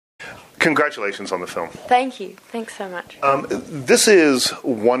Congratulations on the film. Thank you. Thanks so much. This is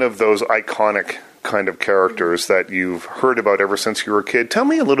one of those iconic kind of characters that you've heard about ever since you were a kid. Tell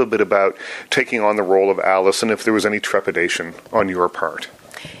me a little bit about taking on the role of Alice and if there was any trepidation on your part.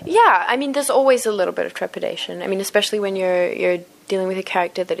 Yeah, I mean, there's always a little bit of trepidation. I mean, especially when you're dealing with a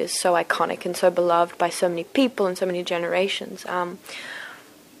character that is so iconic and so beloved by so many people and so many generations.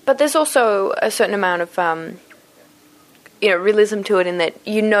 But there's also a certain amount of realism to it, in that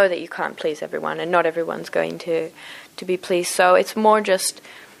you know that you can't please everyone and not everyone's going to be pleased. So it's more just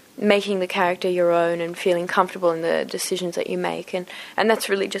making the character your own and feeling comfortable in the decisions that you make. And that's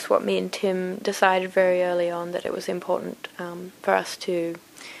really just what me and Tim decided very early on, that it was important for us to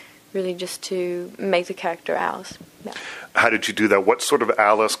really just to make the character ours. Yeah. How did you do that? What sort of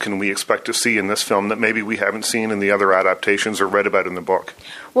Alice can we expect to see in this film that maybe we haven't seen in the other adaptations or read about in the book?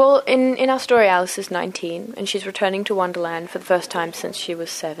 Well, in our story, Alice is 19, and she's returning to Wonderland for the first time since she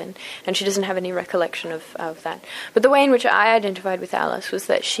was 7, and she doesn't have any recollection of that. But the way in which I identified with Alice was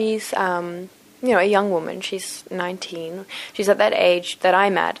that she's a young woman. She's 19. She's at that age that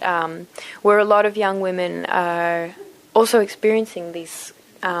I'm at, where a lot of young women are also experiencing these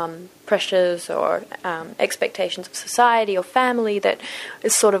pressures or expectations of society or family that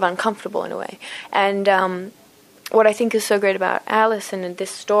is sort of uncomfortable in a way. And what I think is so great about Alice and in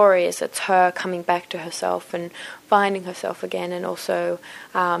this story is it's her coming back to herself and finding herself again, and also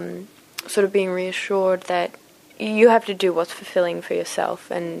sort of being reassured that you have to do what's fulfilling for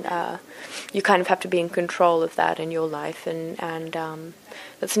yourself, and you kind of have to be in control of that in your life, and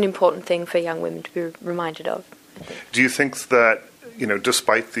that's an important thing for young women to be reminded of. Do you think that,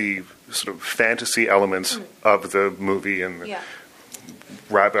 despite the sort of fantasy elements of the movie and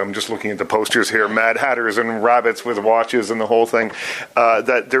rabbit, I'm just looking at the posters here, Mad Hatters and rabbits with watches and the whole thing,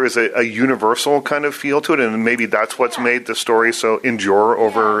 that there is a universal kind of feel to it, and maybe that's what's made the story so endure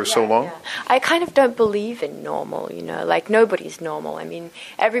over so long? Yeah. I kind of don't believe in normal, like nobody's normal. I mean,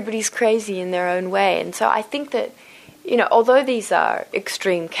 everybody's crazy in their own way, and so I think that although these are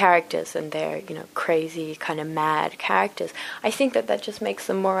extreme characters and they're, crazy, kind of mad characters, I think that just makes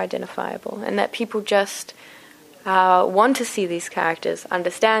them more identifiable, and that people just want to see these characters,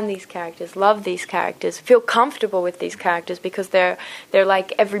 understand these characters, love these characters, feel comfortable with these characters, because they're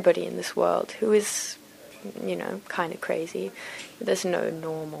like everybody in this world who is, kind of crazy. There's no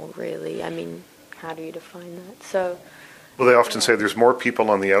normal, really. I mean, how do you define that? So... Well, they often say there's more people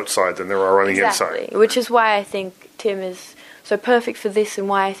on the outside than there are on the inside. Which is why I think Tim is so perfect for this, and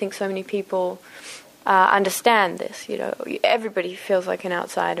why I think so many people understand this. Everybody feels like an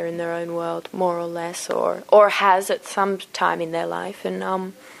outsider in their own world, more or less, or has at some time in their life, and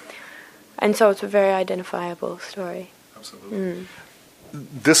so it's a very identifiable story. Absolutely.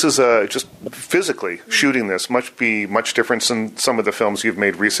 This is just physically shooting this must be much different than some of the films you've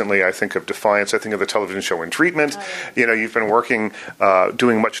made recently. I think of Defiance. I think of the television show In Treatment. Oh, yeah. You've been working,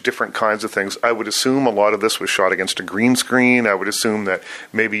 doing much different kinds of things. I would assume a lot of this was shot against a green screen. I would assume that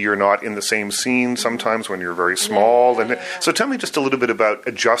maybe you're not in the same scene sometimes when you're very small. So tell me just a little bit about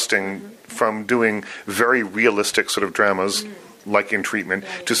adjusting from doing very realistic sort of dramas like In Treatment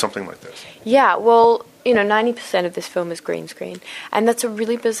to something like this. Yeah, well... 90% of this film is green screen, and that's a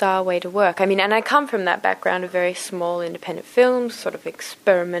really bizarre way to work. I mean, and I come from that background of very small independent films, sort of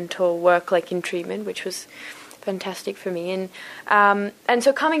experimental work like In Treatment, which was fantastic for me. And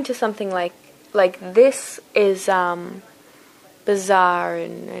so coming to something like this is bizarre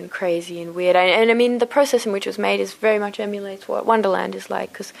and crazy and weird. And I mean, the process in which it was made is very much emulates what Wonderland is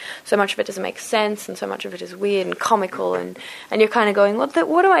like, because so much of it doesn't make sense, and so much of it is weird and comical, and you're kind of going, what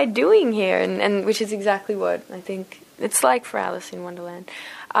am I doing here? And which is exactly what I think it's like for Alice in Wonderland.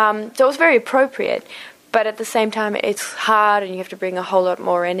 So it was very appropriate, but at the same time, it's hard, and you have to bring a whole lot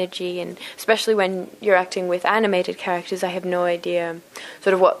more energy, and especially when you're acting with animated characters, I have no idea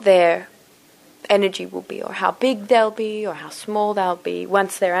sort of what their energy will be, or how big they'll be, or how small they'll be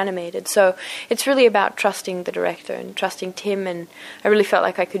once they're animated. So it's really about trusting the director and trusting Tim, and I really felt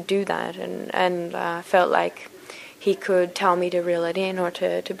like I could do that, and felt like he could tell me to reel it in or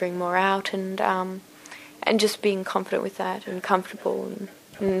to bring more out, and just being confident with that and comfortable and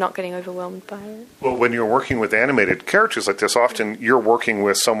not getting overwhelmed by it. Well, when you're working with animated characters like this, often you're working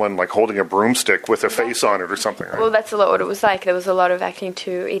with someone like holding a broomstick with a face on it or something, right? Well, that's a lot what it was like. There was a lot of acting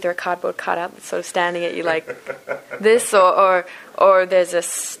to either a cardboard cutout that's sort of standing at you like this, or there's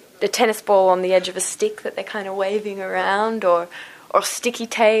a tennis ball on the edge of a stick that they're kind of waving around, or sticky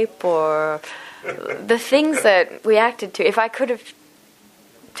tape, or the things that we acted to. If I could have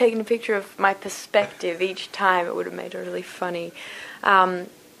taken a picture of my perspective each time, it would have made it really funny.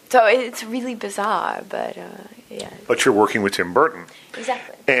 So it's really bizarre, but yeah. But you're working with Tim Burton.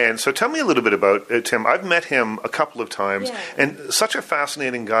 Exactly. And so tell me a little bit about Tim. I've met him a couple of times, and such a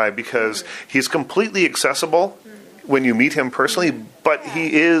fascinating guy because he's completely accessible when you meet him personally, but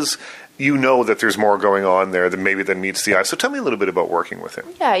he is, you know that there's more going on there than meets the eye. So tell me a little bit about working with him.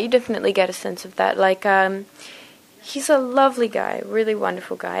 Yeah, you definitely get a sense of that. Like, he's a lovely guy, really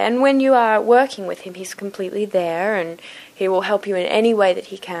wonderful guy. And when you are working with him, he's completely there, and he will help you in any way that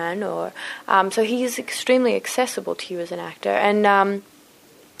he can. Or so he is extremely accessible to you as an actor.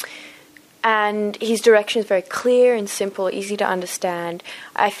 And his direction is very clear and simple, easy to understand.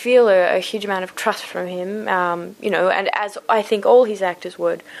 I feel a huge amount of trust from him, and as I think all his actors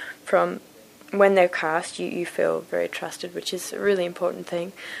would, from when they're cast, you feel very trusted, which is a really important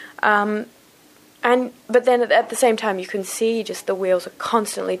thing. But then at the same time, you can see just the wheels are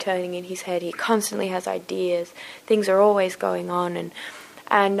constantly turning in his head. He constantly has ideas. Things are always going on,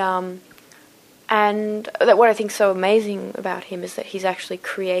 and that what I think is so amazing about him is that he's actually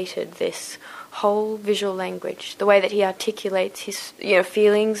created this whole visual language. The way that he articulates his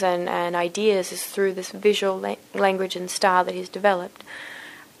feelings and ideas is through this visual language and style that he's developed,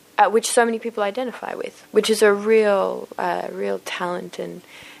 which so many people identify with, which is a real talent, and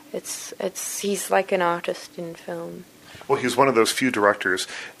he's like an artist in film. Well, he's one of those few directors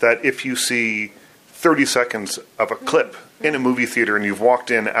that if you see 30 seconds of a clip in a movie theater and you've walked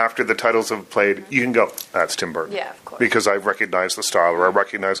in after the titles have played, you can go, that's Tim Burton. Yeah, of course. Because I recognize the style, or I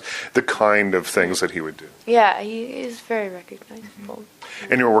recognize the kind of things that he would do. Yeah, he is very recognizable.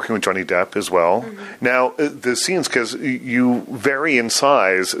 And you were working with Johnny Depp as well. Now, the scenes, because you vary in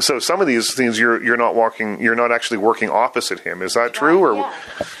size, so some of these scenes you're not actually working opposite him. Is that true? Or yeah.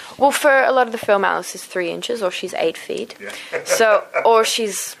 Well, for a lot of the film, Alice is 3 inches, or she's 8 feet. Yeah. So, or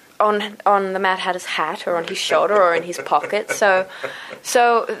she's on the Mad Hatter's hat, or on his shoulder, or in his pocket. So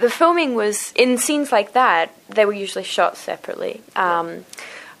the filming was, in scenes like that, they were usually shot separately.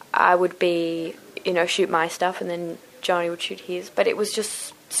 I would shoot my stuff, and then Johnny would shoot his. But it was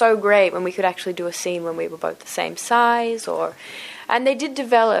just so great when we could actually do a scene when we were both the same size, and they did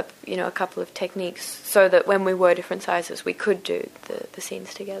develop, a couple of techniques so that when we were different sizes, we could do the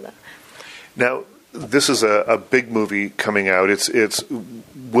scenes together. Now, this is a big movie coming out. It's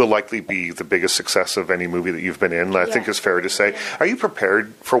will likely be the biggest success of any movie that you've been in. I think it's fair to say. Are you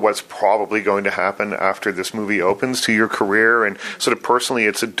prepared for what's probably going to happen after this movie opens to your career? And sort of personally,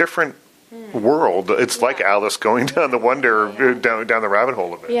 it's a different world. It's like Alice going down the wonder, down the rabbit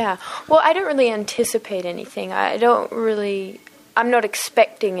hole of it. Yeah. Well, I don't really anticipate anything. I'm not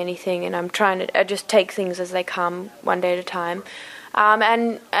expecting anything, and I just take things as they come, one day at a time.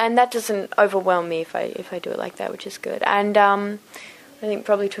 And that doesn't overwhelm me if I do it like that, which is good. And I think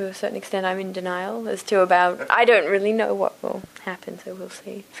probably to a certain extent I'm in denial as to I don't really know what will happen, so we'll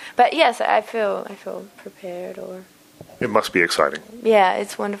see. But yes, I feel prepared. It must be exciting. Yeah,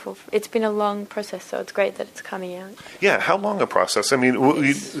 it's wonderful. It's been a long process, so it's great that it's coming out. Yeah, how long a process? I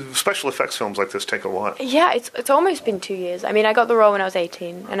mean, special effects films like this take a while. Yeah, it's almost been 2 years. I mean, I got the role when I was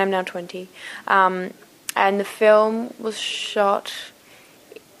 18, and I'm now 20. And the film was shot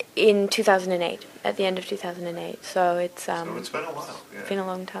in 2008, at the end of 2008. So it's been a while. Yeah. It's been a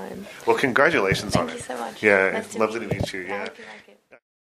long time. Well, congratulations on it. Thank you so much. Yeah, nice lovely to meet you. Yeah.